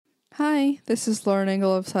Hi, this is Lauren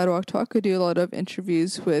Engel of Sidewalk Talk. I do a lot of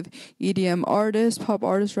interviews with EDM artists, pop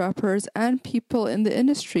artists, rappers, and people in the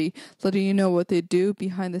industry, letting you know what they do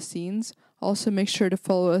behind the scenes. Also, make sure to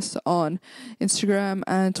follow us on Instagram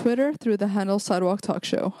and Twitter through the handle Sidewalk Talk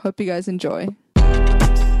Show. Hope you guys enjoy.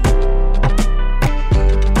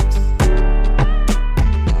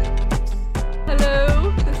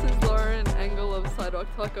 Hello, this is Lauren Engel of Sidewalk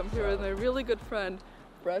Talk. I'm here with my really good friend,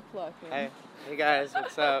 Brett Blackman. Hey guys,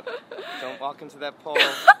 what's up? Don't walk into that pole.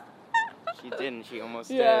 She didn't, she almost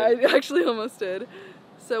did. Yeah, I actually almost did.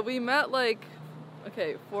 So we met it's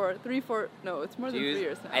more than 3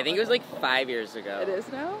 years now. I think it was like 5 years ago. It is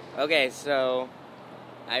now? Okay, so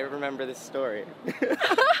I remember this story. There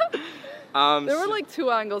were like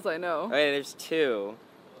two angles I know. Okay, there's two.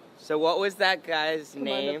 So what was that guy's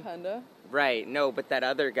Commander name? Panda. Right, no, but that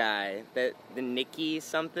other guy, the Nikki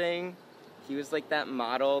something, he was like that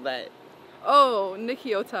model that... Oh,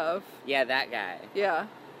 Nikki Otav. Yeah, that guy. Yeah.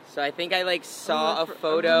 So I think I saw a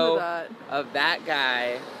photo of that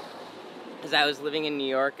guy because I was living in New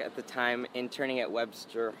York at the time, interning at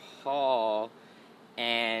Webster Hall,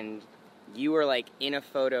 and you were in a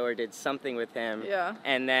photo or did something with him. Yeah.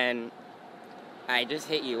 And then I just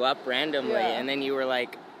hit you up randomly, and then you were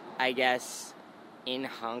I guess in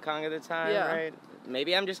Hong Kong at the time, right?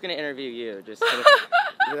 Maybe I'm just gonna interview you. Just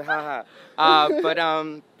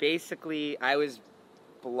but basically, I was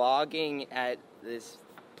blogging at this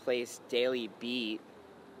place, Daily Beat,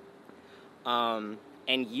 and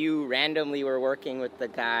you randomly were working with the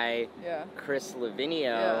guy, Chris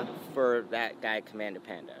Lavinio, for that guy, Commander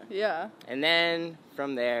Panda. Yeah. And then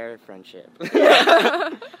from there, friendship.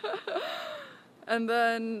 And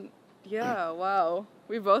then, wow.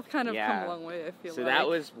 We both kind of come a long way, I feel like. So that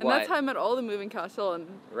was what? And that's how I met all the Moving Castle and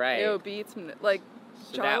AO Beats and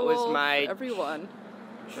so that was my everyone.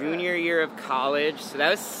 Junior year of college. So that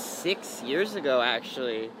was 6 years ago,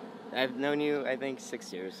 actually. I've known you, I think,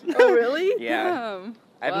 6 years. Oh, really? Yeah. Damn.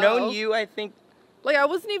 I've known you, I think... I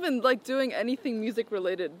wasn't even, doing anything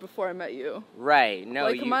music-related before I met you. Right.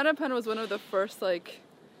 No, Commander Pen was one of the first,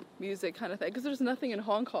 music kind of thing, because there's nothing in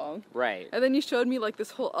Hong Kong. Right. And then you showed me,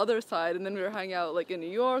 this whole other side, and then we were hanging out, in New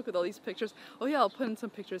York with all these pictures. Oh, yeah, I'll put in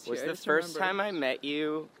some pictures here. Was the first time I met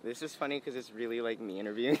you... This is funny, because it's really, me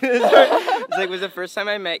interviewing. It's was the first time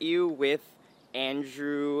I met you with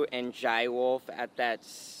Andrew and Jai Wolf at that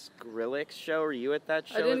Skrillex show? Were you at that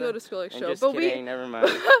show? I didn't go to Skrillex show. Just kidding, never mind.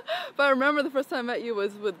 But I remember the first time I met you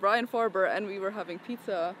was with Brian Farber, and we were having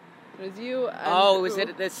pizza. It was you and... Oh, was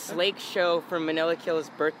it the Slake show from Manila Kill's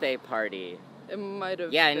birthday party? It might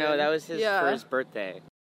have Yeah, been. I know, that was for his birthday.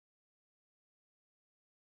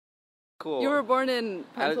 Cool. You were born in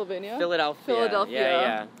Pennsylvania? Philadelphia.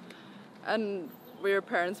 Yeah. And were your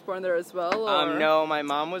parents born there as well? Or? No, my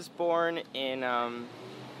mom was born in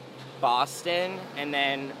Boston and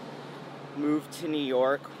then moved to New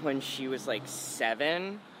York when she was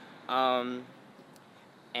 7.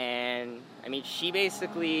 And I mean, she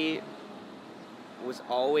basically was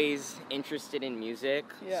always interested in music.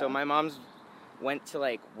 Yeah. So my mom's went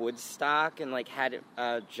to Woodstock and had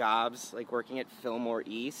jobs working at Fillmore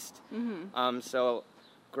East. Mm-hmm. So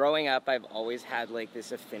growing up, I've always had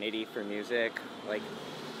this affinity for music,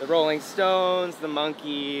 the Rolling Stones, the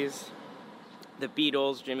Monkees, the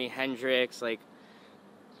Beatles, Jimi Hendrix,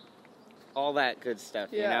 all that good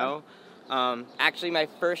stuff, you know? Actually, my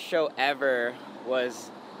first show ever was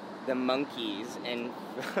the Monkees in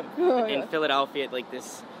Philadelphia at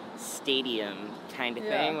this stadium kind of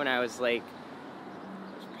thing when I was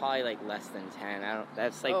probably less than 10.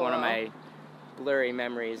 That's one of my blurry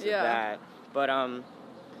memories of that. But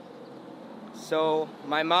so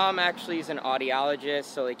my mom actually is an audiologist,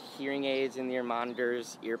 so hearing aids, in-ear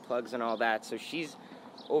monitors, earplugs, and all that. So she's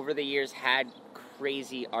over the years had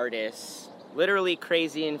crazy artists, literally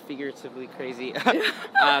crazy and figuratively crazy,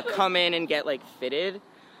 come in and get fitted.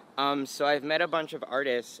 So I've met a bunch of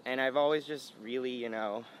artists, and I've always just really,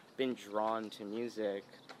 been drawn to music.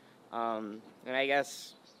 And I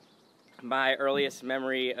guess my earliest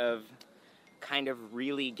memory of kind of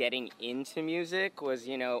really getting into music was,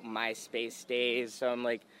 MySpace days. So I'm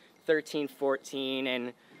 13, 14,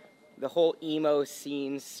 and the whole emo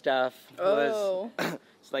scene stuff was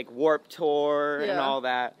it's Warped Tour and all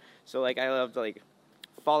that. So I loved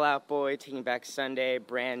Fall Out Boy, Taking Back Sunday,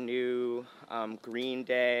 Brand New, Green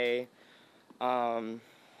Day. Did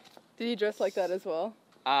you dress like that as well?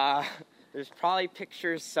 There's probably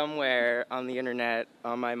pictures somewhere on the internet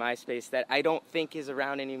on my MySpace that I don't think is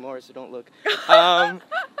around anymore, so don't look.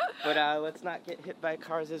 But let's not get hit by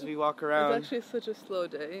cars as we walk around. It's actually such a slow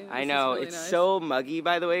day. I know. It's really nice. So muggy,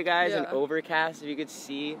 by the way, guys, and overcast, if you could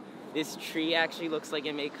see. this tree actually looks like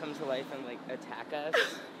it may come to life and like attack us.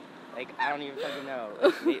 Like, I don't even fucking know.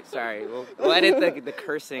 Like, sorry, we'll edit the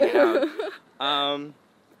cursing out.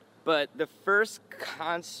 But the first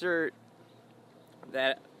concert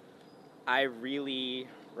that I really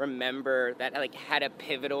remember that like had a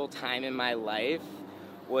pivotal time in my life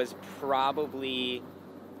was probably,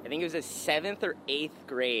 I think it was the 7th or 8th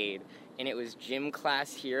grade, and it was Gym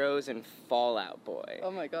Class Heroes and Fall Out Boy.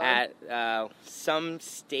 Oh my God. At some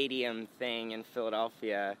stadium thing in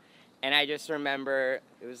Philadelphia. And I just remember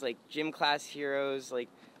it was like Gym Class Heroes, like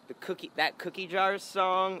that Cookie Jar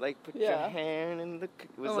song, like put your hand in the,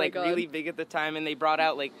 it was like really big at the time, and they brought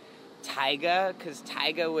out like Tyga, because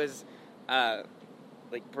Tyga was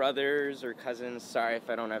like brothers or cousins, sorry if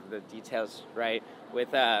I don't have the details right,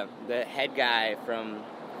 with the head guy from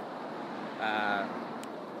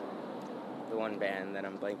the one band that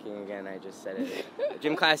I'm blanking again, I just said it,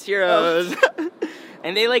 Gym Class Heroes.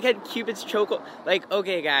 And they like had Cupid's chokehold. Like,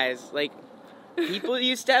 okay guys, like people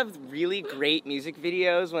used to have really great music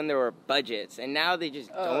videos when there were budgets, and now they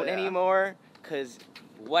just don't anymore, because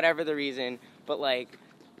whatever the reason, but like,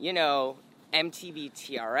 you know, MTV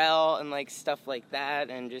TRL and like stuff like that,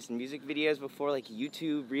 and just music videos before like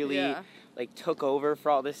YouTube really like took over for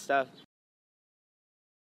all this stuff.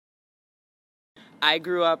 I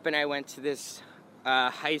grew up and I went to this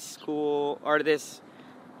high school, or this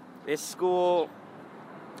school,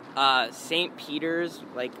 St. Peter's,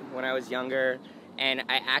 like when I was younger, and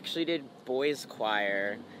I actually did boys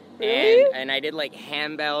choir. Really? And I did like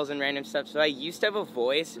handbells and random stuff. So I used to have a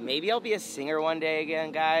voice. Maybe I'll be a singer one day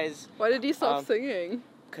again, guys. Why did you stop singing?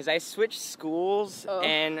 Because I switched schools,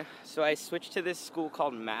 and so I switched to this school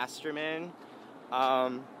called Masterman,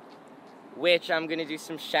 which I'm going to do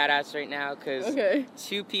some shout-outs right now, because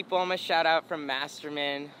 2 people I'm going to shout out from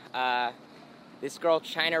Masterman. This girl,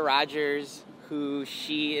 China Rogers, who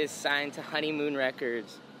she is signed to Honeymoon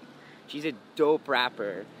Records. She's a dope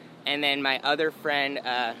rapper. And then my other friend,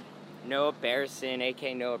 Noah Barrison,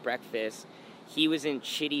 a.k.a. Noah Breakfast, he was in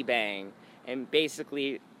Chitty Bang. And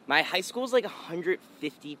basically, my high school is like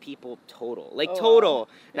 150 people total. Like, total. Wow.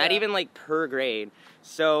 Not even, like, per grade.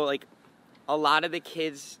 So, like, a lot of the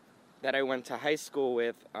kids that I went to high school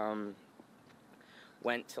with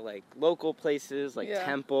went to, like, local places, like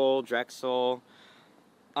Temple, Drexel,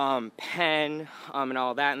 Penn, and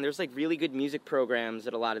all that. And there's, like, really good music programs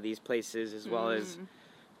at a lot of these places, as well as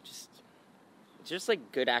just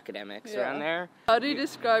like good academics around there. How do you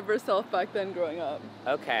describe yourself back then growing up?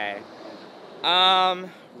 Okay.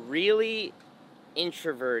 Really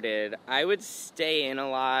introverted. I would stay in a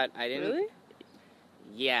lot. I didn't. Really?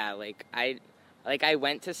 Yeah, like I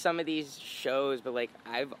went to some of these shows, but like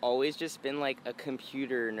I've always just been like a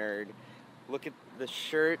computer nerd. Look at the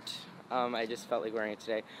shirt. I just felt like wearing it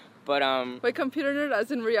today. But Wait, computer nerd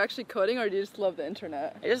as in were you actually coding, or do you just love the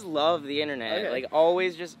internet? I just love the internet. Like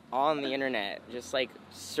always just on the internet, just like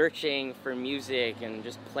searching for music and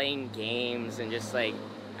just playing games, and just like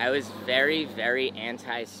I was very, very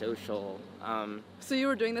antisocial. So you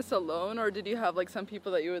were doing this alone, or did you have like some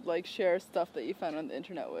people that you would like share stuff that you found on the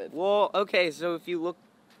internet with? Well, okay, so if you look,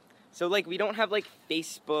 so like we don't have like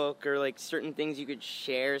Facebook or like certain things you could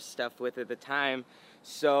share stuff with at the time.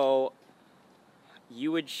 So you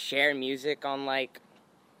would share music on like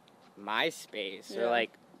MySpace or like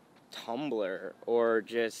Tumblr, or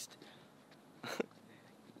just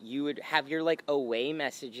you would have your like away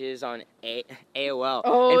messages on AOL.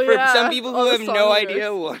 Oh, and for some people who have no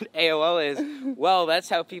idea what AOL is, well, that's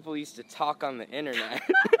how people used to talk on the internet.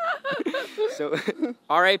 So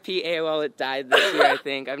RIP AOL, it died this year, I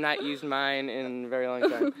think. I've not used mine in a very long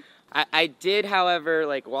time. I did, however,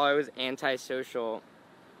 like while I was antisocial,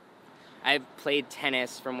 I played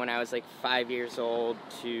tennis from when I was like 5 years old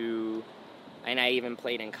and I even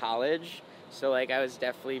played in college. So like I was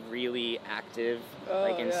definitely really active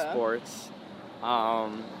in sports.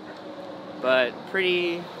 But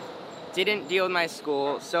didn't deal with my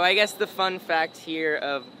school. So I guess the fun fact here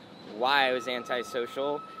of why I was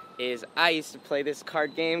antisocial is I used to play this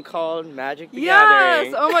card game called Magic the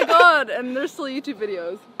Gathering. Yes! Oh my god! And there's still YouTube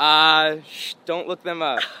videos. Don't look them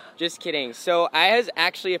up. Just kidding. So I was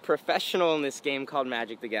actually a professional in this game called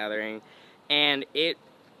Magic the Gathering, and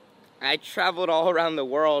I traveled all around the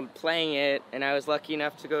world playing it, and I was lucky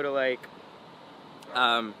enough to go to like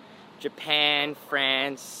Japan,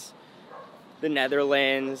 France, the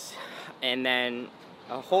Netherlands, and then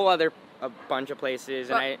a bunch of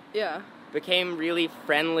places, and I became really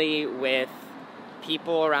friendly with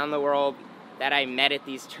people around the world that I met at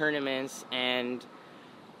these tournaments. And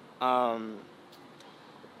why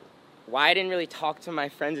I didn't really talk to my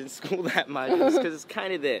friends in school that much is because it's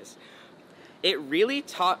kind of this. it really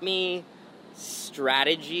taught me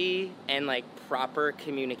strategy and like proper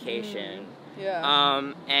communication.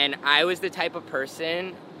 And I was the type of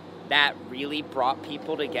person that really brought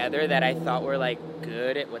people together that I thought were like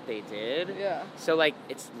good at what they did. So like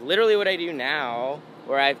it's literally what I do now,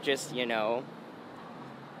 where I've just, you know,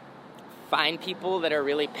 find people that are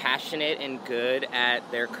really passionate and good at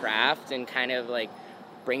their craft and kind of like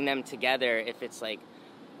bring them together. If it's like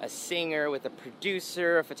a singer with a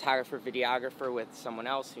producer, a photographer, videographer with someone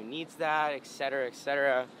else who needs that, et cetera, et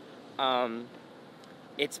cetera.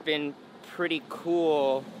 It's been pretty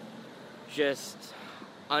cool just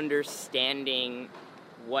understanding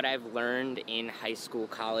what I've learned in high school,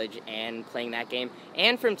 college, and playing that game,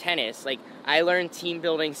 and from tennis. Like, I learned team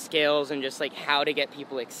building skills and just like how to get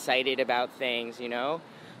people excited about things, you know?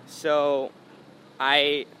 So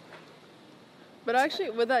But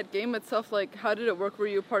actually, with that game itself, like, how did it work? Were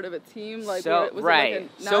you part of a team? Like, so, was right. it like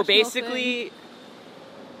a so national basically thing?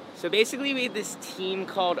 So basically we had this team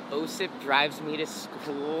called OSIP Drives Me to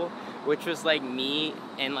School, which was like me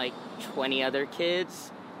and like 20 other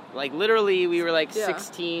kids. Like literally we were like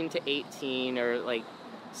 16 to 18 or like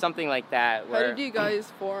something like that. How did you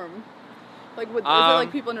guys form? Like, is it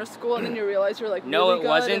like people in your school and then you realize you're like no, really it good,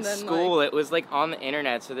 wasn't and then, school. like... It was like on the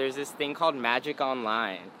internet. So there's this thing called Magic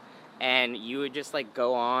Online. And you would just like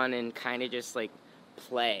go on and kind of just like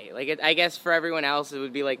play. Like I guess for everyone else it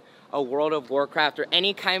would be like a World of Warcraft or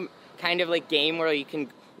any kind of like game where you can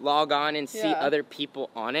log on and see other people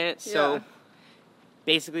on it. So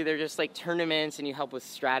basically they're just like tournaments and you help with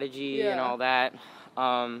strategy and all that.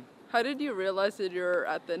 How did you realize that you're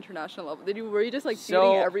at the international level? Were you just like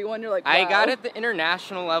beating everyone? You're like, wow. I got at the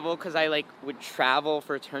international level because I like would travel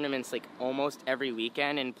for tournaments like almost every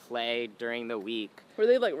weekend and play during the week. Were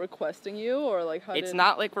they like requesting you or like how? It's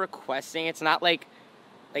not like requesting. It's not like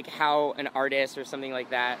how an artist or something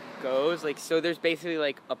like that goes. Like, so there's basically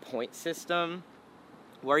like a point system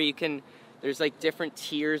where there's like different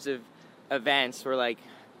tiers of events where like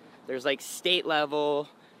there's like state level,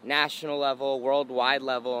 national level, worldwide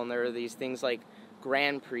level, and there are these things like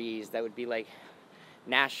Grand Prix that would be like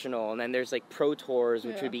national, and then there's like Pro Tours,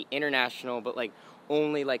 which would be international, but like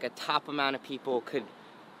only like a top amount of people could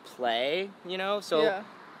play, you know? So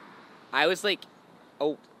I was like,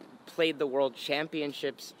 played the World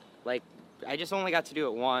Championships, like I just only got to do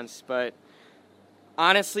it once, but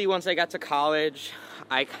honestly once I got to college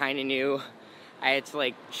I kind of knew I had to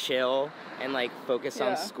like chill and like focus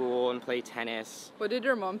on school and play tennis. What did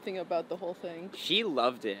your mom think about the whole thing? She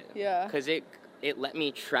loved it. Because it let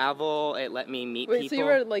me travel, it let me meet people. So you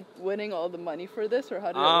were like winning all the money for this, or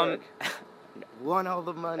how did it work? Won all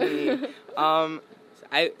the money.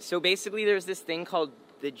 So basically there's this thing called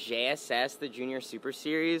the JSS, the Junior Super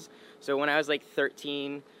Series. So when I was like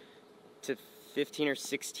 13 to 15 or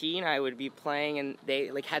 16, I would be playing, and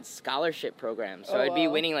they like had scholarship programs. So I'd be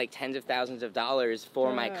winning like tens of thousands of dollars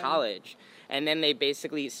for my college. And then they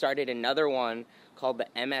basically started another one called the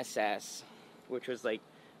MSS, which was like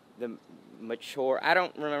the mature, I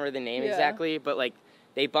don't remember the name exactly, but like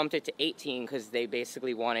they bumped it to 18 because they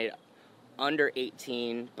basically wanted under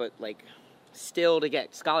 18, but like still to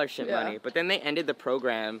get scholarship money. But then they ended the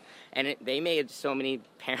program, and they made so many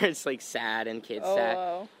parents like sad and kids sad.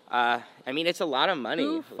 Wow. I mean, it's a lot of money.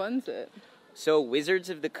 Who funds it? So Wizards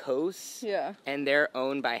of the Coast, and they're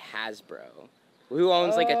owned by Hasbro, who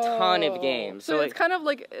owns like a ton of games. So it's kind of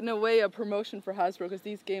like in a way a promotion for Hasbro because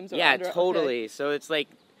these games are totally. So it's like,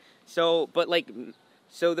 so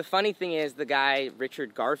the funny thing is the guy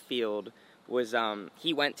Richard Garfield was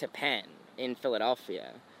he went to Penn in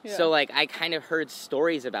Philadelphia. So, like, I kind of heard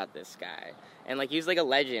stories about this guy. And, like, he was, like, a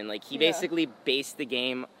legend. Like, he basically based the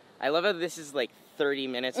game. I love how this is, like, 30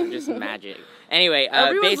 minutes of just magic. Anyway,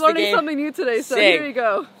 everyone's learning something new today, so here you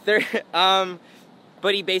go.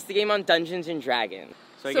 But he based the game on Dungeons and Dragons.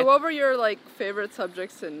 So what were your, like, favorite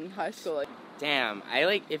subjects in high school? Like, damn,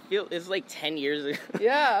 it's, like, 10 years ago.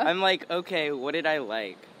 Yeah. I'm like, okay, what did I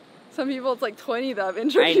like? Some people, it's, like, 20 that have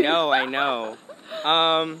introduced. I know.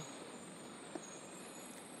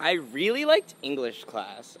 I really liked English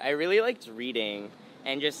class. I really liked reading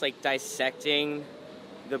and just like dissecting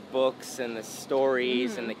the books and the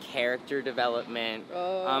stories and the character development.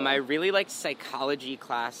 I really liked psychology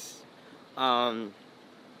class. I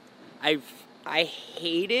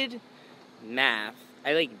hated math.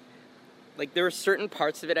 I like there were certain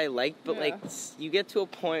parts of it I liked, but like you get to a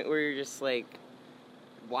point where you're just like,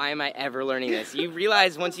 why am I ever learning this? You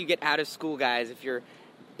realize once you get out of school, guys, if you're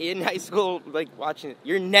in high school, like watching it,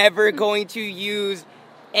 you're never going to use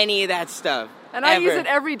any of that stuff. And I use it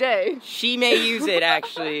every day. She may use it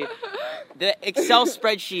actually. The Excel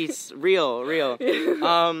spreadsheets, real.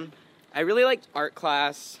 I really liked art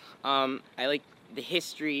class. I like the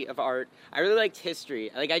history of art. I really liked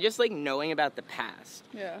history. Like, I just like knowing about the past.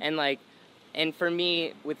 Yeah. And for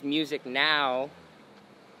me, with music now,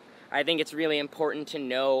 I think it's really important to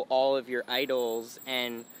know all of your idols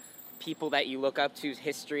and people that you look up to's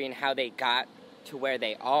history and how they got to where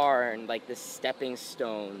they are and like the stepping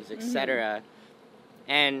stones, etc.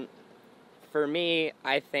 And for me,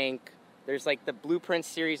 I think there's like the Blueprint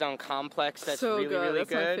series on Complex that's so really, good. really That's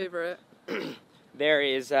good. my favorite. There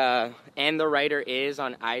is And the Writer Is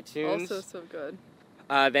on iTunes. Also so good.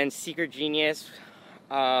 Then Secret Genius,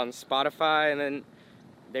 Spotify, and then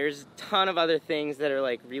there's a ton of other things that are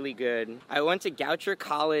like really good. I went to Goucher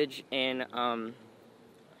College in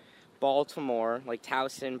Baltimore, like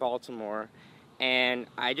Towson, Baltimore, and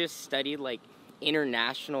I just studied like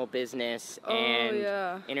international business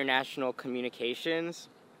and international communications.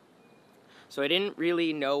 So I didn't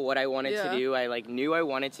really know what I wanted to do. I like knew I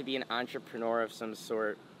wanted to be an entrepreneur of some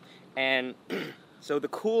sort. And so the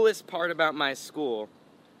coolest part about my school,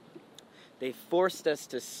 they forced us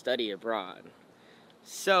to study abroad.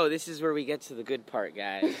 So this is where we get to the good part,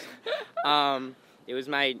 guys. It was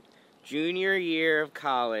my junior year of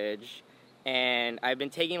college, and I've been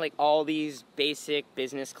taking like all these basic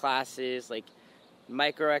business classes, like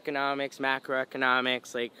microeconomics,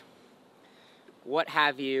 macroeconomics, like what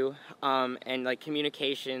have you, and like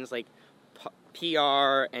communications, like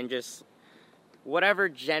PR, and just whatever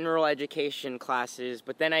general education classes.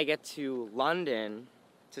 But then I get to London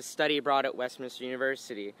to study abroad at Westminster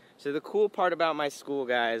University. So the cool part about my school,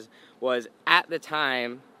 guys, was at the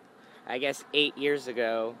time, I guess 8 years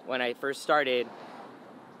ago, when I first started,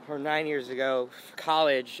 or 9 years ago,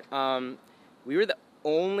 college, we were the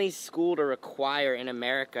only school to require in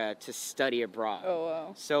America to study abroad. Oh,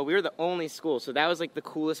 wow. So we were the only school. So that was like the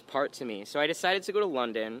coolest part to me. So I decided to go to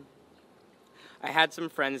London. I had some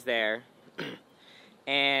friends there.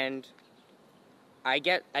 And I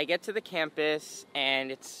get to the campus,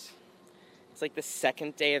 and it's like the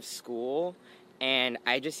second day of school, and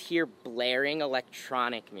I just hear blaring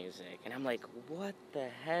electronic music, and I'm like, what the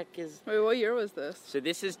heck is... Wait, what year was this? So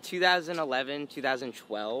this is 2011,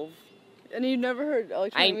 2012. And you never heard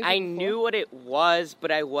electronic music I before? knew what it was,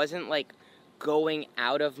 but I wasn't, like, going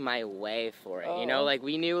out of my way for it, you know? Like,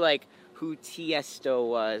 we knew, like, who Tiesto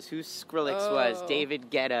was, who Skrillex was,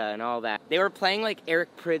 David Guetta, and all that. They were playing, like,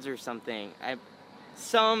 Eric Prydz or something.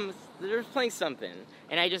 They were playing something.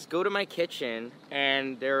 And I just go to my kitchen,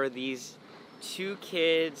 and there are these two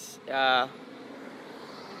kids,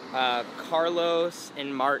 Carlos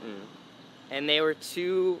and Martin. And they were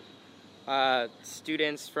two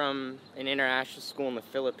students from an international school in the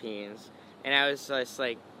Philippines. And I was just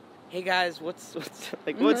like, hey guys, what's up?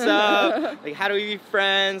 Like, how do we be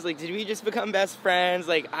friends? Like, did we just become best friends?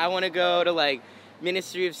 Like, I want to go to, like,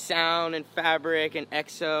 Ministry of Sound and Fabric and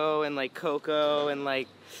EXO and, like, Coco and, like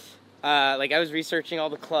I was researching all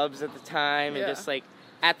the clubs at the time, and just, like,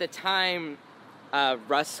 at the time,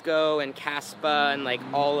 Rusko and Caspa and, like,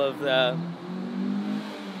 all of that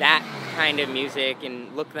kind of music,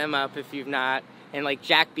 and look them up if you've not, and, like,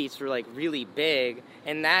 Jack Beats were, like, really big,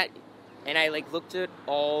 and I, like, looked at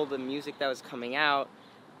all the music that was coming out,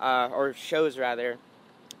 or shows, rather,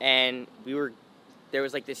 and there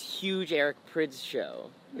was, like, this huge Eric Prydz show,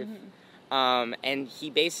 and he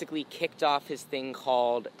basically kicked off his thing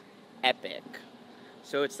called Epic.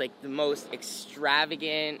 So it's, like, the most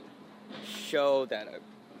extravagant show that I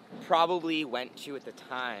probably went to at the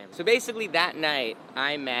time. So basically that night,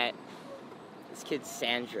 I met this kid,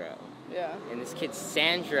 Sandro. Yeah. And this kid,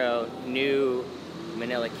 Sandro, knew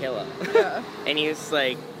Manila Killa. Yeah. And he was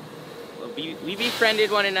like, we befriended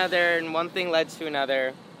one another, and one thing led to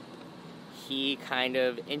another. He kind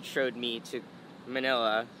of introed me to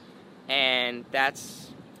Manila, and that's,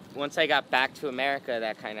 once I got back to America,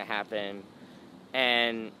 that kind of happened.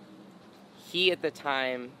 And he, at the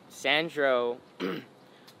time, Sandro,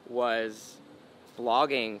 was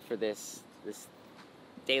blogging for this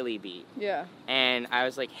Daily Beat. Yeah. And I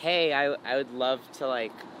was like, hey, I would love to,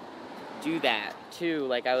 like, do that too.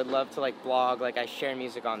 Like, I would love to, like, blog. Like, I share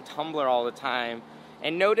music on Tumblr all the time.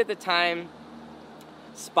 And note at the time,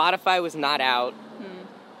 Spotify was not out.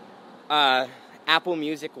 Apple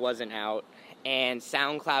Music wasn't out. And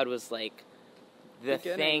SoundCloud was, like, the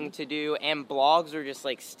thing to do. And blogs were just,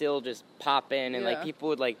 like, still just popping. And, like, people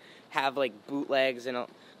would, like, have, like, bootlegs and,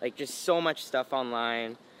 like, just so much stuff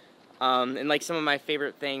online. And, like, some of my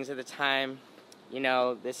favorite things at the time, you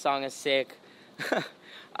know, this song is sick.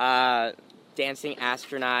 Dancing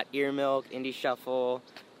Astronaut, Ear Milk, Indie Shuffle.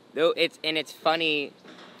 Though it's funny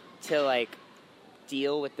to, like,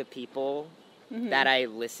 deal with the people that I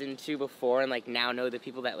listened to before and, like, now know the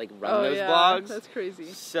people that, like, run those blogs. That's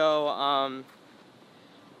crazy. So,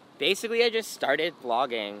 basically I just started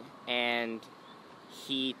blogging, and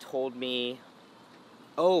he told me,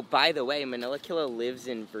 oh, by the way, Manila Killa lives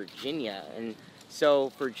in Virginia. And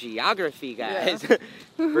so for geography, guys,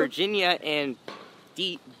 Virginia and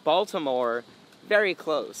Baltimore, very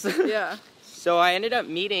close. Yeah. So I ended up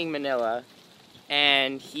meeting Manila,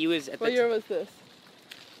 and he was at What year was this?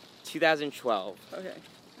 2012. Okay.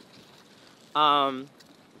 So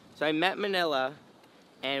I met Manila,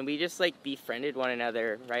 and we just, like, befriended one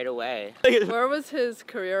another right away. Where was his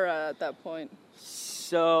career at that point?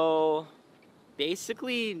 So,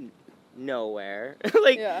 basically nowhere.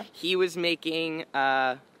 He was making,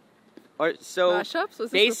 Mashups? Was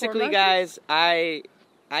this basically, before guys, I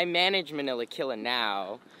manage Manila Killa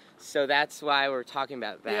now, so that's why we're talking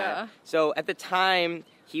about that. Yeah. So, at the time,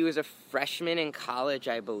 he was a freshman in college,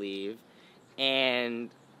 I believe,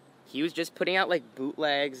 and he was just putting out, like,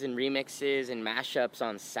 bootlegs and remixes and mashups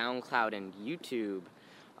on SoundCloud and YouTube.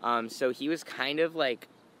 So he was kind of, like,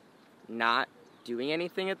 not doing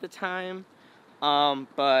anything at the time,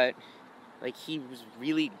 but, like, he was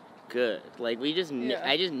really good. Like, we just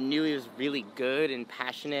I just knew he was really good and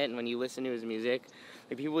passionate, and when you listen to his music,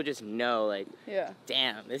 like, people would just know, like,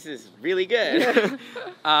 damn, this is really good.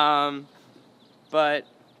 But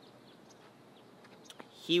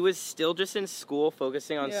he was still just in school,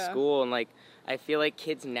 focusing on school, and, like, I feel like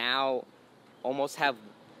kids now almost have,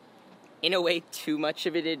 in a way, too much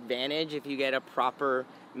of an advantage if you get a proper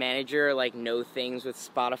manager, like, know things with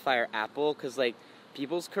Spotify or Apple, because, like,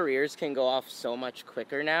 people's careers can go off so much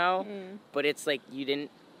quicker now, but it's, like,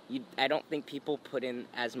 I don't think people put in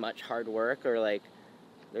as much hard work, or, like,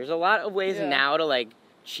 there's a lot of ways now to, like,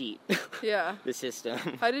 cheat the system.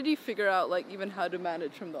 How did you figure out, like, even how to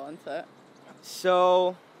manage from the onset?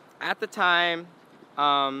 So, at the time,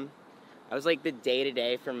 I was, like, the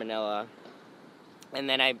day-to-day for Manila, and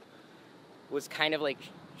then I was kind of, like,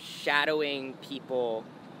 shadowing people,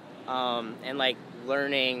 and, like,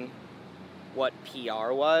 learning what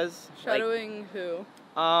PR was. Shadowing who?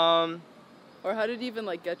 Or how did you even,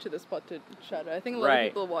 like, get to the spot to shadow? I think a lot of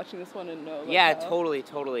people watching this want to know. Like, how.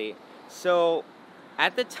 Totally. So,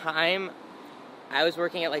 at the time, I was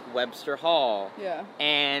working at, like, Webster Hall. Yeah.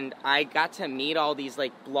 And I got to meet all these,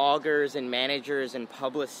 like, bloggers and managers and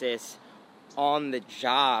publicists on the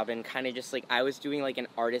job, and kind of just, like, I was doing, like, an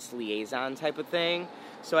artist liaison type of thing.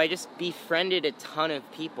 So I just befriended a ton of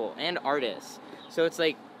people and artists. So it's,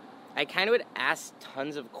 like, I kind of would ask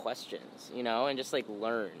tons of questions, you know, and just, like,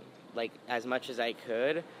 learn, like, as much as I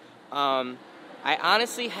could. I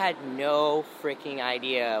honestly had no freaking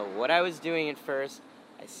idea what I was doing at first.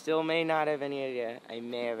 I still may not have any idea. I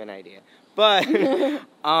may have an idea. But,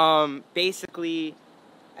 basically,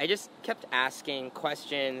 I just kept asking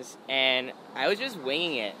questions, and I was just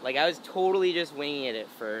winging it. Like, I was totally just winging it at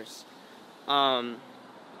first.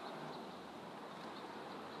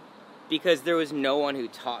 Because there was no one who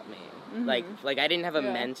taught me. Like I didn't have a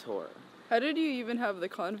mentor. How did you even have the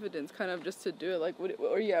confidence kind of just to do it? Like,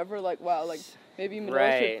 were you ever like, wow, like, maybe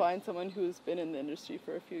Manila should find someone who's been in the industry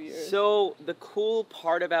for a few years? So the cool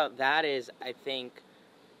part about that is, I think,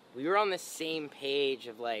 we were on the same page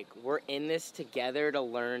of, like, we're in this together to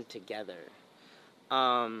learn together.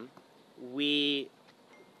 There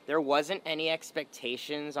wasn't any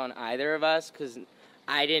expectations on either of us, because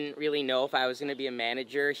I didn't really know if I was going to be a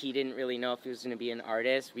manager. He didn't really know if he was going to be an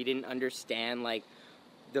artist. We didn't understand, like,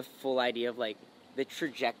 the full idea of, like, the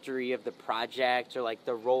trajectory of the project, or, like,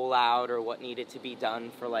 the rollout, or what needed to be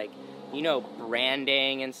done for, like, you know,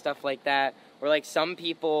 branding and stuff like that. Or, like, some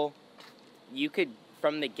people, you could,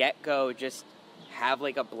 from the get-go, just have,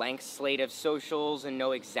 like, a blank slate of socials and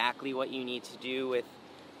know exactly what you need to do with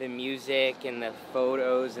the music and the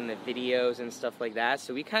photos and the videos and stuff like that.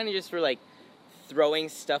 So we kind of just were, like, throwing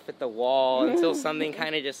stuff at the wall until something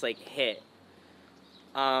kind of just, like, hit.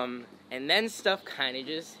 And then stuff kind of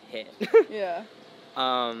just hit. Yeah.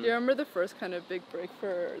 Do you remember the first kind of big break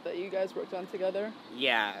that you guys worked on together?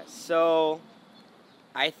 Yeah. So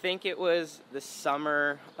I think it was the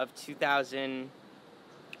summer of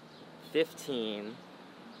 2015.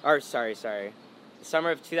 Or, sorry. The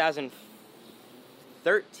summer of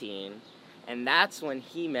 2013. And that's when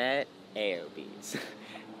he met AOBs.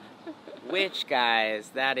 Which, guys,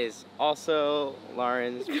 that is also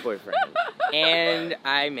Lauren's boyfriend. And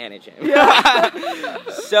I manage him.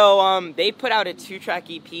 So, they put out a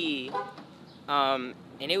 2-track EP, and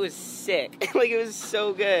it was sick. Like, it was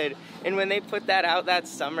so good. And when they put that out that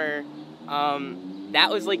summer, that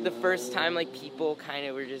was, like, the first time, like, people kind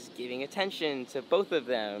of were just giving attention to both of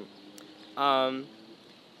them.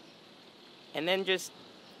 And then just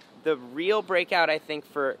the real breakout, I think,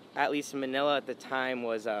 for at least Manila at the time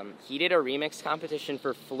was he did a remix competition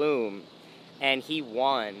for Flume, and he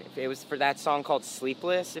won. It was for that song called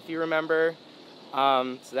Sleepless, if you remember.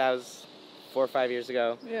 So that was 4 or 5 years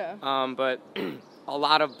ago. Yeah. But a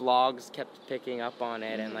lot of blogs kept picking up on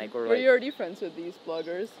it, and like were you already friends with these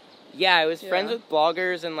bloggers? Yeah, I was friends with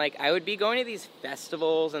bloggers, and like I would be going to these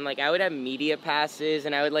festivals, and like I would have media passes,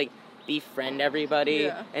 and I would like befriend everybody.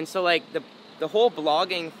 Yeah. And so like the whole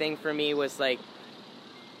blogging thing for me was like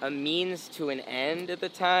a means to an end at the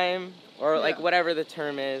time, or like whatever the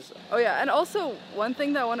term is. Oh yeah, and also one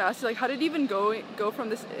thing that I want to ask you, like, how did you even go from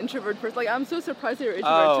this introvert person? Like, I'm so surprised that you're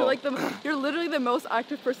introvert to like you're literally the most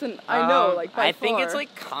active person I know, like by I far. think it's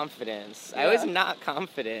like confidence. Yeah. I was not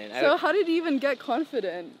confident. So how did you even get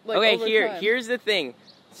confident? Like, okay, over time? Here's the thing.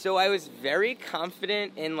 So I was very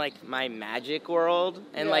confident in like my magic world,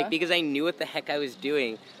 and like because I knew what the heck I was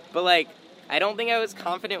doing, but like I don't think I was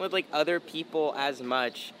confident with like other people as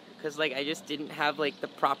much. Because, like, I just didn't have, like, the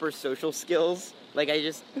proper social skills. Like, I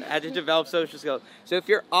just had to develop social skills. So if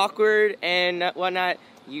you're awkward and whatnot,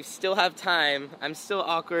 you still have time. I'm still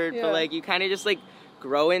awkward, but, like, you kind of just, like,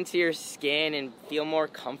 grow into your skin and feel more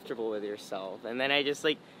comfortable with yourself. And then I just,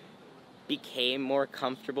 like, became more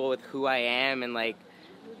comfortable with who I am and, like,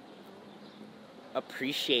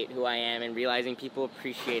 appreciate who I am and realizing people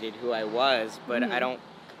appreciated who I was. But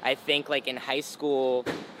I think, like, in high school,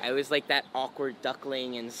 I was, like, that awkward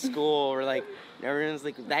duckling in school where, like, everyone's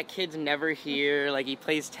like, that kid's never here, like, he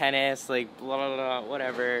plays tennis, like, blah, blah, blah,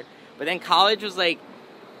 whatever. But then college was, like,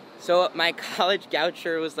 so my college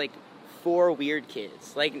goucher was, like, 4 weird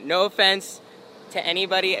kids. Like, no offense to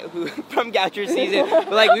anybody who from goucher season,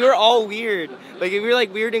 but, like, we were all weird. Like, we were,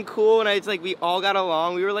 like, weird and cool, and it's, like, we all got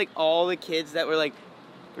along. We were, like, all the kids that were, like,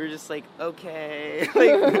 we were just like, okay,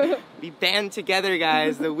 like, we band together,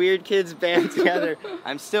 guys. The weird kids band together.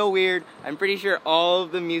 I'm still weird. I'm pretty sure all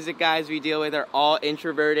of the music guys we deal with are all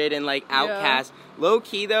introverted and, like, outcasts. Yeah. Low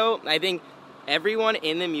key, though, I think everyone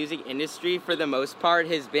in the music industry, for the most part,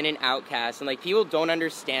 has been an outcast. And, like, people don't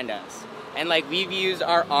understand us. And, like, we've used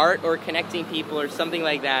our art or connecting people or something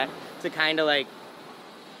like that to kind of, like,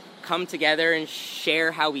 come together and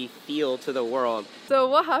share how we feel to the world. So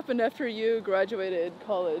what happened after you graduated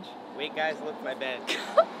college? Wait, guys, look, my bed.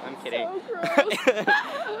 I'm kidding. So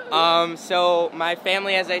gross. So my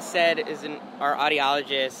family, as I said, are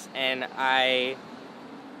audiologists, and I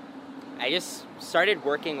just started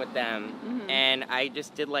working with them, and I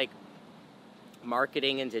just did like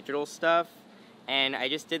marketing and digital stuff, and I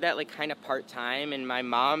just did that like kind of part-time, and my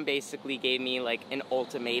mom basically gave me like an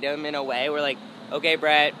ultimatum in a way where like, okay,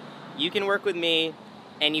 Brett, you can work with me,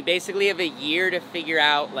 and you basically have a year to figure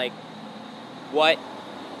out, like, what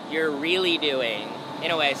you're really doing, in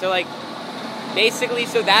a way. So, like, basically,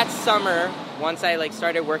 so that summer, once I, like,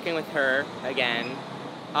 started working with her again,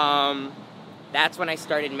 that's when I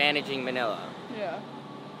started managing Manila. Yeah.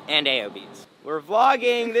 And AOBs. We're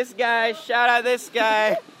vlogging, this guy, shout out this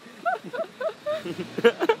guy.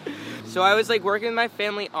 So I was, like, working with my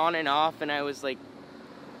family on and off, and I was, like,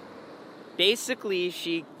 basically,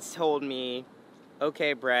 she told me,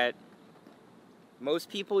 okay, Brett, most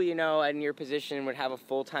people, you know, in your position would have a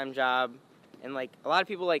full-time job, and, like, a lot of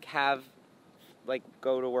people, like, have, like,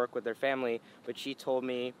 go to work with their family, but she told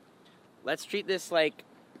me, let's treat this like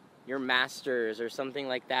your master's or something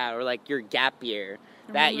like that, or, like, your gap year,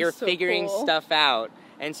 that you're so figuring stuff out.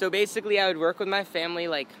 And so, basically, I would work with my family,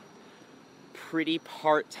 like, pretty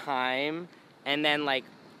part-time, and then, like,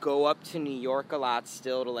 go up to New York a lot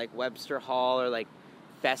still to, like, Webster Hall or, like,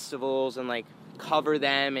 festivals and, like, cover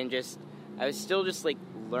them, and just, I was still just, like,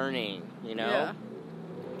 learning, you know? Yeah.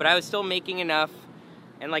 But I was still making enough,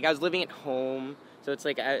 and, like, I was living at home, so it's,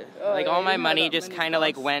 like, all my money just kind of,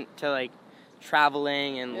 like, went to, like,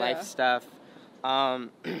 traveling and life stuff. But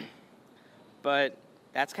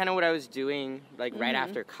that's kind of what I was doing, like, right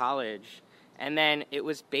after college. And then it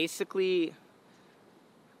was basically,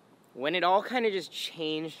 when it all kind of just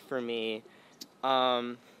changed for me,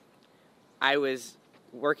 I was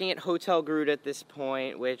working at Hotel Garuda at this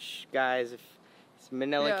point, which, guys, if it's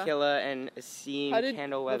Manila Killa and Asim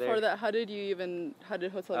Candleweather. Before that, how did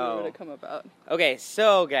Hotel Garuda come about? Okay,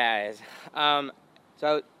 so, guys,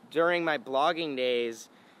 during my blogging days,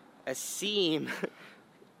 Asim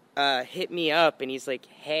hit me up, and he's like,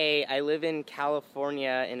 hey, I live in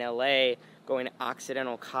California, in LA, going to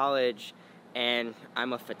Occidental College, and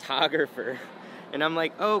I'm a photographer. And I'm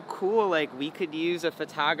like, oh, cool, like, we could use a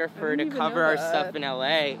photographer to cover our stuff in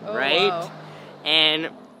LA, right? Wow. And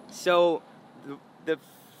so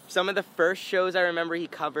some of the first shows I remember he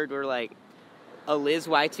covered were, like, a Liz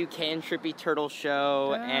Y2K and Trippy Turtle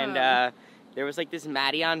show, and there was like this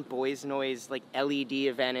Madion Boys Noise like LED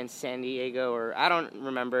event in San Diego, or I don't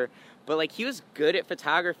remember, but like he was good at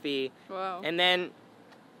photography. Wow. And then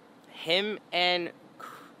him and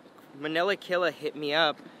Manila Killa hit me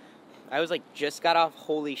up. I was like just got off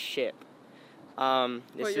Holy Ship.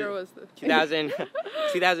 What year was this?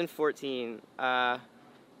 2014. Yeah,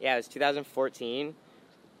 it was 2014.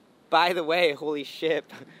 By the way, Holy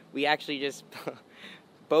Ship, we actually just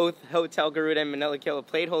both Hotel Garuda and Manila Killa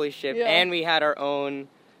played Holy Ship, and we had our own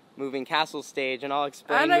Moving Castle stage, and I'll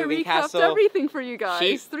explain Moving Castle. And I recapped everything for you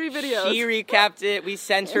guys. 3 videos. She recapped it. We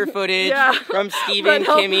sent her footage from Steven,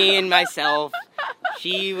 Kimmy, and myself.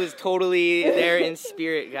 She was totally there in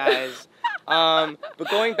spirit, guys. But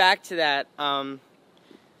going back to that,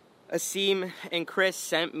 Asim and Chris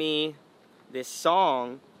sent me this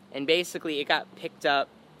song, and basically it got picked up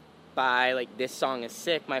by, like, This Song Is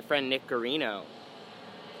Sick, my friend Nick Garino.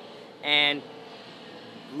 And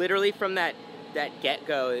literally from that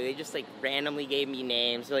get-go, they just, like, randomly gave me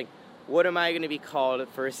names. They're like, what am I going to be called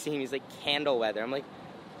for Asim? He's like, Candleweather. I'm like,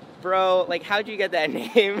 bro, like, how'd you get that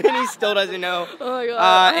name? And he still doesn't know. Oh my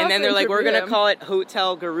God. And then they're like, we're going to call it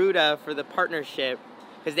Hotel Garuda for the partnership.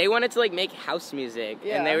 Because they wanted to, like, make house music.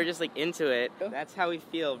 And they were just, like, into it. That's how we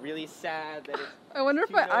feel. Really sad that it's... I wonder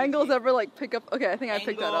if my angles ever, like, pick up... Okay, I think I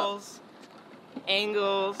picked that up.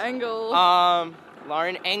 Angles.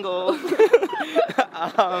 Lauren Engel.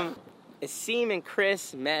 Asim and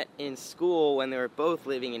Chris met in school when they were both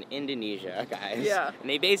living in Indonesia, guys. Yeah. And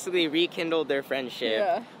they basically rekindled their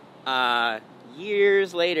friendship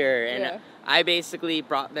years later, and I basically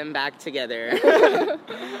brought them back together.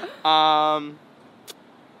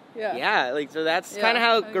 Like, so that's kind of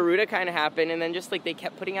how Garuda kind of happened, and then just, like, they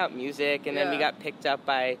kept putting out music, and then we got picked up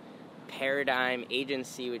by Paradigm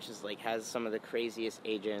Agency, which is, like, has some of the craziest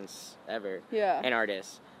agents ever. And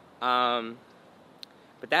artists. But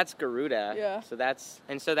that's Garuda. So that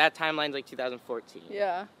timeline's like 2014.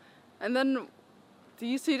 And then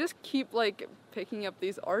you just keep, like, picking up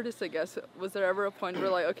these artists, I guess. Was there ever a point where,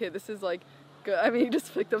 like, okay, this is, like, good? I mean, you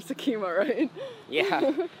just picked up Sakima, right?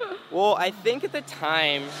 Yeah. Well, I think at the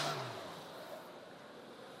time,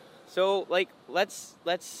 so, like, let's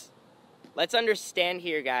understand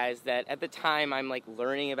here, guys, that at the time I'm, like,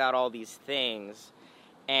 learning about all these things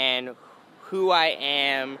and who I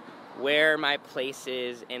am, where my place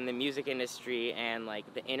is in the music industry and,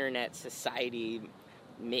 like, the internet society,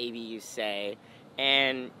 maybe you say.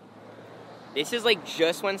 And this is, like,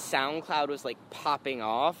 just when SoundCloud was, like, popping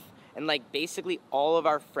off. And, like, basically all of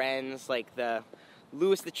our friends, like, the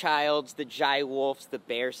Louis the Childs, the Jai Wolfs, the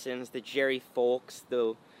Bearsons, the Jerry Folks,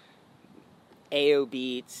 the AO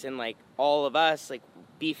Beats, and, like, all of us, like,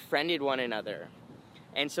 befriended one another.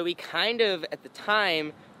 And so we kind of, at the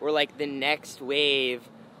time, were, like, the next wave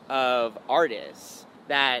of artists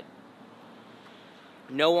that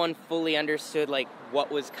no one fully understood, like,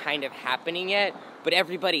 what was kind of happening yet, but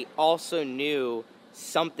everybody also knew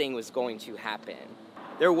something was going to happen.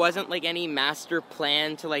 There wasn't, like, any master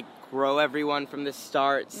plan to, like, grow everyone from the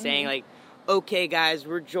start, saying, like, okay, guys,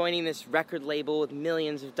 we're joining this record label with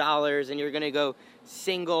millions of dollars, and you're gonna go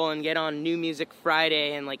single and get on New Music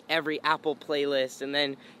Friday and, like, every Apple playlist, and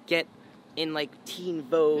then get in, like, Teen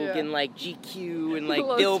Vogue and, like, GQ and, like,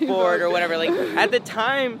 Billboard or whatever. Like, at the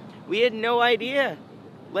time, we had no idea,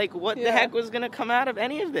 like, what the heck was going to come out of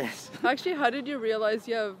any of this. Actually, how did you realize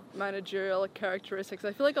you have managerial characteristics?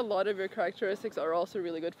 I feel like a lot of your characteristics are also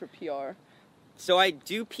really good for PR. So I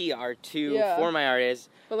do PR, too, for my artists.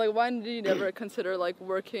 But, like, why did you never consider, like,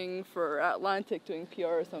 working for Atlantic doing PR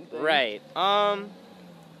or something? Right. I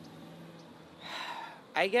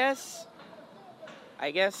guess,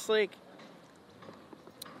 like,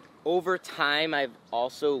 over time, I've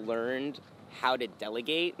also learned how to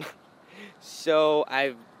delegate. So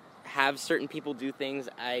I have certain people do things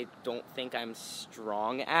I don't think I'm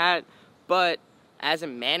strong at. But as a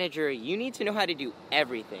manager, you need to know how to do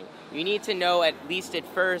everything. You need to know, at least at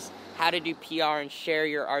first, how to do PR and share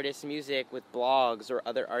your artist's music with blogs or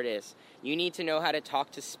other artists. You need to know how to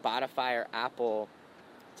talk to Spotify or Apple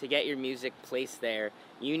to get your music placed there.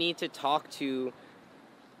 You need to talk to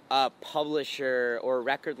a publisher or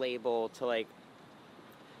record label to, like,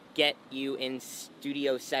 get you in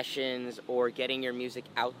studio sessions or getting your music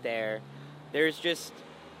out there. There's just,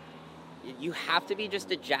 you have to be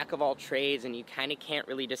just a jack of all trades, and you kind of can't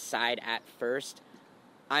really decide at first,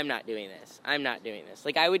 I'm not doing this.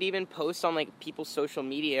 Like, I would even post on, like, people's social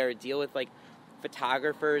media or deal with, like,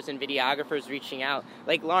 photographers and videographers reaching out.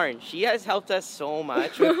 Like, Lauren, she has helped us so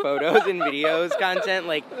much with photos and videos content.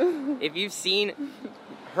 Like, if you've seen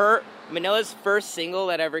Manila's first single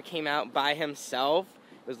that ever came out by himself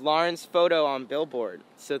was Lauren's photo on Billboard.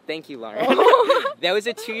 So thank you, Lauren. Oh. That was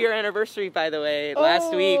a 2-year anniversary, by the way,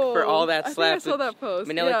 last week for All That Slept. I think I saw that post.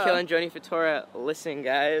 Manila Kill and Joni Fatora. Listen,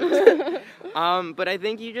 guys. But I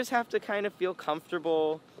think you just have to kind of feel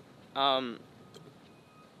comfortable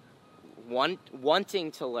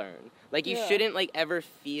wanting to learn. Like, you shouldn't, like, ever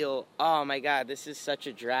feel, oh, my God, this is such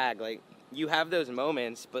a drag. Like, you have those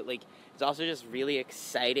moments, but, like, it's also just really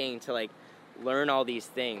exciting to, like, learn all these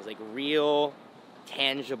things. Like, real,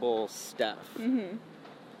 tangible stuff. Mm-hmm.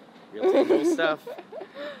 Real tangible stuff.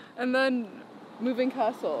 And then Moving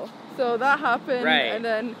Castle. So that happened. Right. And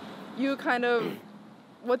then you kind of,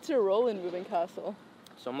 what's your role in Moving Castle?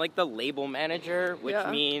 So I'm, like, the label manager, which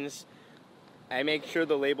means I make sure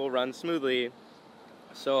the label runs smoothly.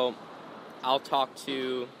 So I'll talk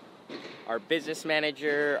to our business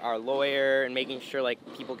manager, our lawyer, and making sure, like,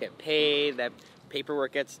 people get paid, that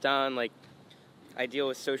paperwork gets done. Like, I deal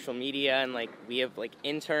with social media, and, like, we have, like,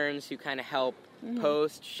 interns who kind of help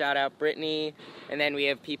post. Shout out Brittany. And then we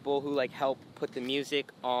have people who, like, help put the music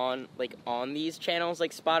on, like, on these channels,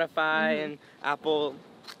 like Spotify and Apple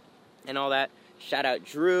and all that. Shout out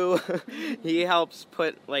Drew. He helps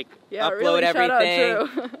put, like, upload really, everything. Shout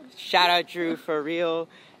out Drew. Shout out Drew for real.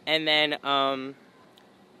 And then, I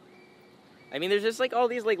mean, there's just, like, all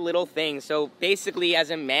these, like, little things. So basically, as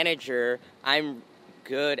a manager, I'm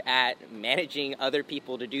good at managing other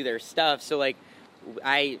people to do their stuff. So, like,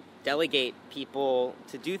 I delegate people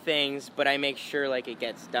to do things, but I make sure, like, it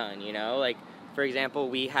gets done, you know? Like, for example,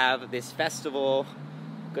 we have this festival,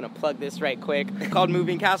 I'm gonna plug this right quick, called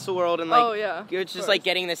Moving Castle World, and, like, it's just, like,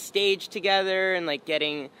 getting the stage together and, like,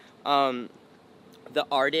 getting, the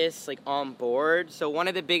artists, like, on board. So one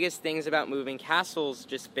of the biggest things about Moving Castle's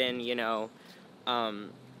just been, you know,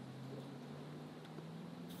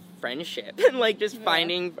 friendship. And, like, just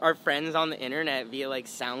finding our friends on the internet via, like,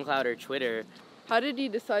 SoundCloud or Twitter. How did you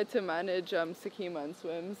decide to manage Sakima and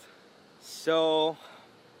Swims? So,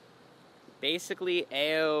 basically,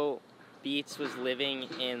 Ao Beats was living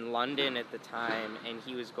in London at the time, and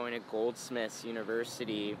he was going to Goldsmiths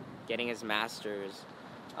University, getting his master's.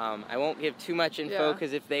 I won't give too much info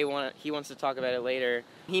because if he wants to talk about it later.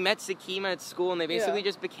 He met Sakima at school, and they basically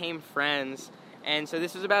just became friends. And so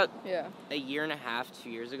this was about a year and a half, 2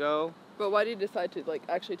 years ago. But why did you decide to, like,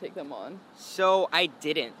 actually take them on? So I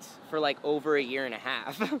didn't for, like, over a year and a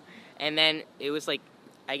half. And then it was, like,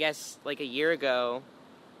 I guess, like, a year ago,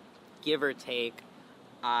 give or take,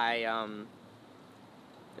 it was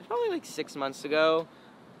probably, like, 6 months ago,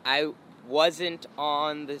 I wasn't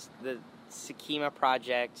on the Sakima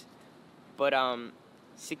project, but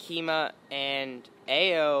Sakima and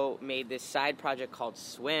Ao made this side project called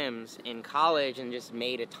Swims in college and just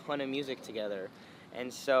made a ton of music together.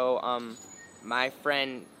 And so my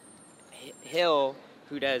friend Hill,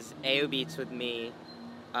 who does Ao Beats with me,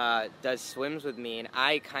 does Swims with me, and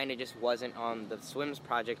I kind of just wasn't on the Swims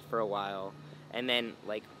project for a while. And then,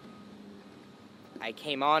 like, I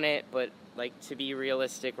came on it, but, like, to be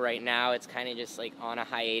realistic right now, it's kind of just, like, on a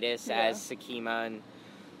hiatus as Sakima and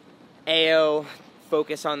Ao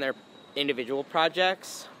focus on their individual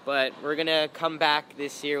projects. But we're going to come back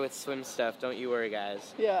this year with Swim stuff. Don't you worry,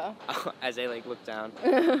 guys. Yeah. As I, like, look down.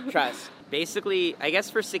 Trust. Basically, I guess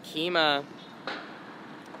for Sakima,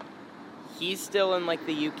 he's still in, like,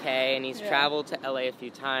 the UK, and he's traveled to LA a few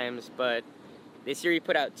times, but this year he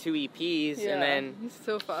put out 2 EPs, and then he's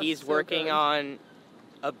so fast, he's working on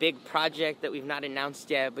a big project that we've not announced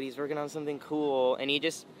yet, but he's working on something cool, and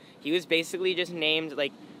he was basically just named,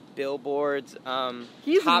 like, Billboard's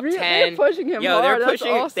he's top 10. They're pushing him hard. They're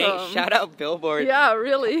pushing That's awesome. Shout out Billboard. Yeah,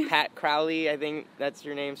 really. Pat Crowley, I think that's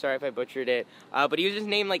your name. Sorry if I butchered it. But he was just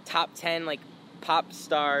named, like, top 10, like, pop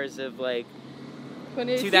stars of, like,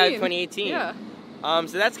 2018. Yeah.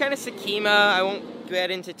 So that's kind of Sakima. I won't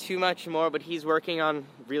get into too much more, but he's working on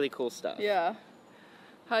really cool stuff. Yeah.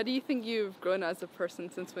 How do you think you've grown as a person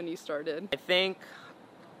since when you started? I think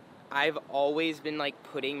I've always been, like,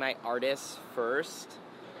 putting my artists first,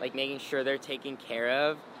 like, making sure they're taken care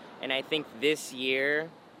of. And I think this year,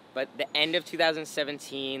 but the end of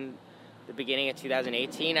 2017, the beginning of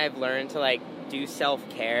 2018, I've learned to, like, do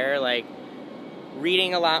self-care, like,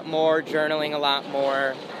 reading a lot more, journaling a lot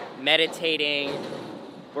more, meditating,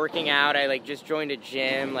 working out. I, like, just joined a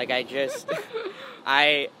gym. Like,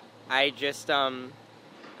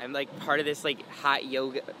 I'm, like, part of this, like, hot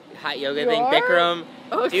yoga thing. Bikram.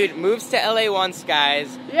 Okay. Dude, moves to LA once,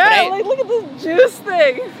 guys. Yeah, like, look at this juice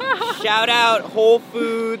thing. Shout out Whole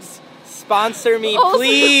Foods. Sponsor me, also,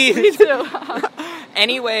 please. Me too.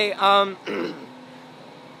 Anyway,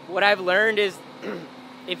 what I've learned is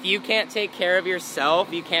if you can't take care of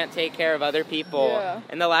yourself, you can't take care of other people. Yeah.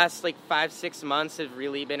 And the last, like, 5-6 months have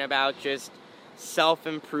really been about just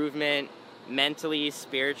self-improvement, mentally,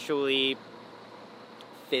 spiritually,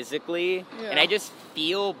 physically. Yeah. And I just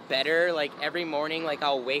feel better, like, every morning. Like,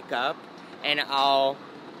 I'll wake up and I'll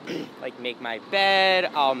like make my bed,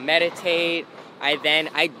 I'll meditate.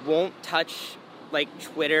 I won't touch like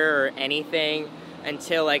Twitter or anything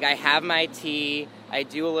until like I have my tea, I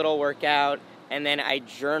do a little workout, and then I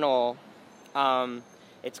journal.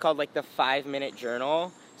 It's called like the 5-minute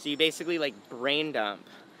journal. So you basically like brain dump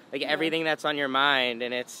like everything that's on your mind,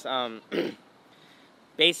 and it's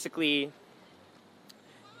basically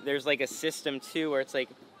there's like a system too where it's like,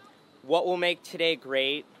 what will make today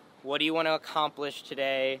great? What do you want to accomplish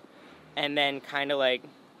today? And then kind of like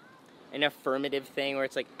an affirmative thing where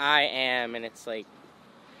it's like, I am, and it's like,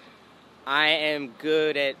 I am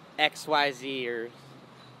good at XYZ, or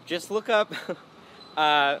just look up,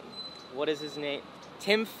 what is his name?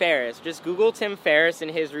 Tim Ferriss. Just Google Tim Ferriss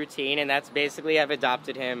and his routine, and that's basically, I've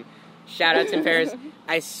adopted him. Shout out Tim Ferriss.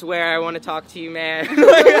 I swear I want to talk to you, man.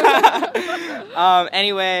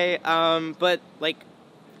 Anyway, but like,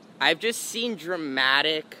 I've just seen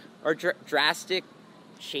dramatic or drastic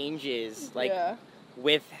changes, like,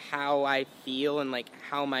 with how I feel and, like,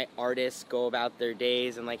 how my artists go about their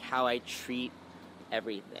days and, like, how I treat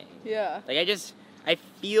everything. Yeah. Like, I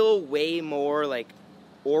feel way more, like,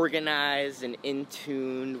 organized and in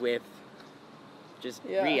tune with just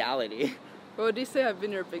reality. What would you say have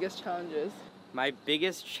been your biggest challenges? My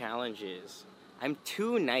biggest challenges, I'm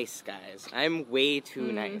too nice, guys. I'm way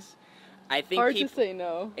too nice. I think hard to say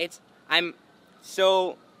no.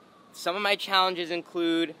 So some of my challenges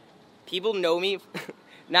include people know me.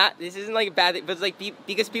 This isn't like a bad thing, but it's like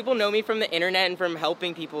because people know me from the internet and from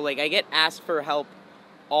helping people. Like, I get asked for help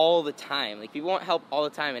all the time. Like, people want help all the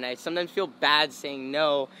time, and I sometimes feel bad saying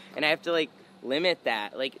no, and I have to like limit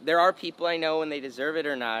that. Like, there are people I know when they deserve it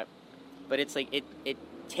or not, but it's like it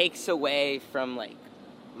takes away from like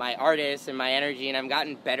my artists and my energy, and I've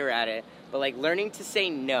gotten better at it. But like learning to say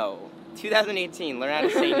no. 2018, learn how to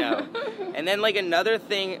say no. And then like another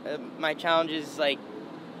thing, my challenge is like,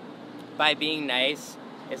 by being nice,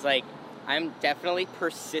 is like, I'm definitely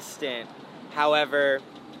persistent. However,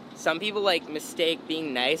 some people like mistake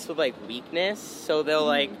being nice with like weakness, so they'll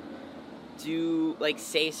like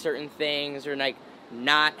say certain things or like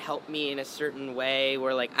not help me in a certain way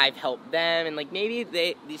where like I've helped them, and like maybe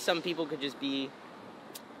some people could just be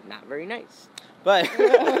not very nice. But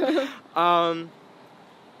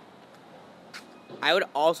I would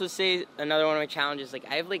also say another one of my challenges, like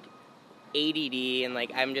I have like ADD, and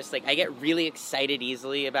like I'm just like, I get really excited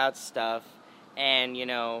easily about stuff, and you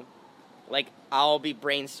know, like I'll be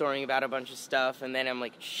brainstorming about a bunch of stuff, and then I'm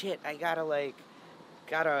like, shit, I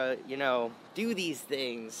gotta you know, do these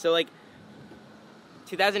things. So like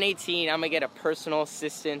 2018, I'm gonna get a personal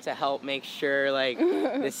assistant to help make sure like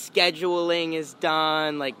the scheduling is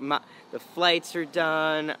done, like the flights are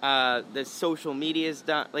done, the social media is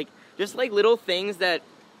done, like just like little things that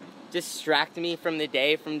distract me from the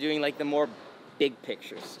day from doing like the more big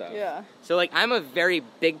picture stuff. Yeah. So like I'm a very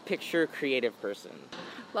big picture creative person.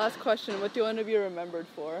 Last question, what do you want to be remembered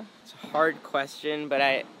for? It's a hard question, but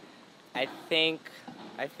I think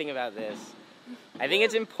about this. I think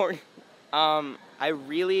it's important. I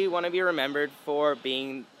really want to be remembered for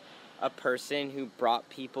being a person who brought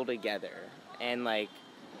people together and like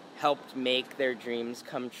helped make their dreams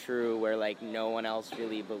come true where like no one else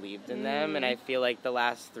really believed in them. And I feel like the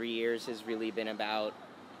last 3 years has really been about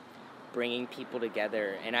bringing people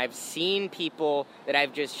together. And I've seen people that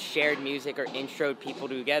I've just shared music or introed people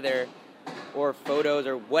together, or photos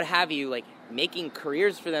or what have you, like making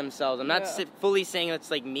careers for themselves. I'm not fully saying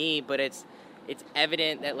it's like me, but it's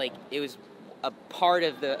evident that like it was a part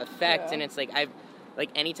of the effect. And it's like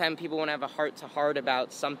anytime people want to have a heart to heart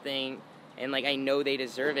about something, and like I know they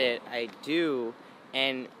deserve it, I do.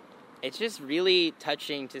 And it's just really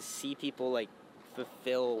touching to see people like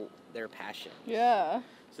fulfill their passion. Yeah.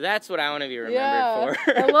 So that's what I want to be remembered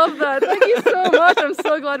for. I love that. Thank you so much. I'm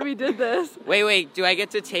so glad we did this. Wait, do I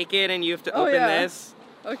get to take it and you have to open this?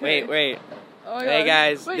 Okay. Wait. Oh my Hey God.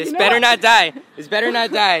 guys, Wait, this better not die. This better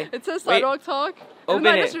not die. It says Sidewalk Talk. Open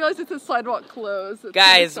and it. I just realized it says Sidewalk Close.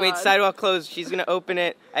 Guys, wait, Sidewalk closed. She's going to open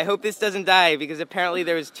it. I hope this doesn't die because apparently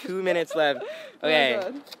there was 2 minutes left. Okay.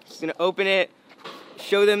 Oh She's going to open it.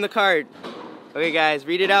 Show them the card. Okay, guys,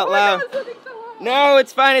 read it out my loud. God, it's so loud. No,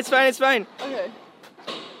 it's fine. Okay.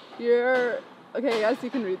 Okay, guys,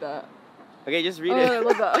 you can read that. Okay, just read Oh, it. I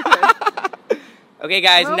love that. Okay. Okay,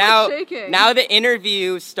 guys, My now arm is shaking. now the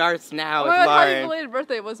interview starts now Oh, with my God, happy Lauren. belated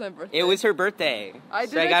birthday. It was my birthday. It was her birthday. I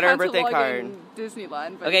So I got her a birthday cancel card. in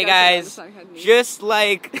Disneyland. But Okay, you guys, don't understand Cantonese. just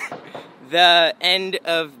like the end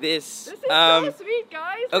of this. This is so sweet,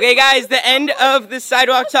 guys. Okay, guys, the end of the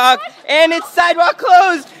sidewalk talk, and it's sidewalk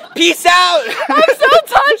closed. Peace out. I'm so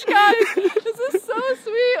touched, guys. This is so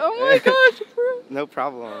sweet. Oh my gosh. No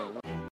problem.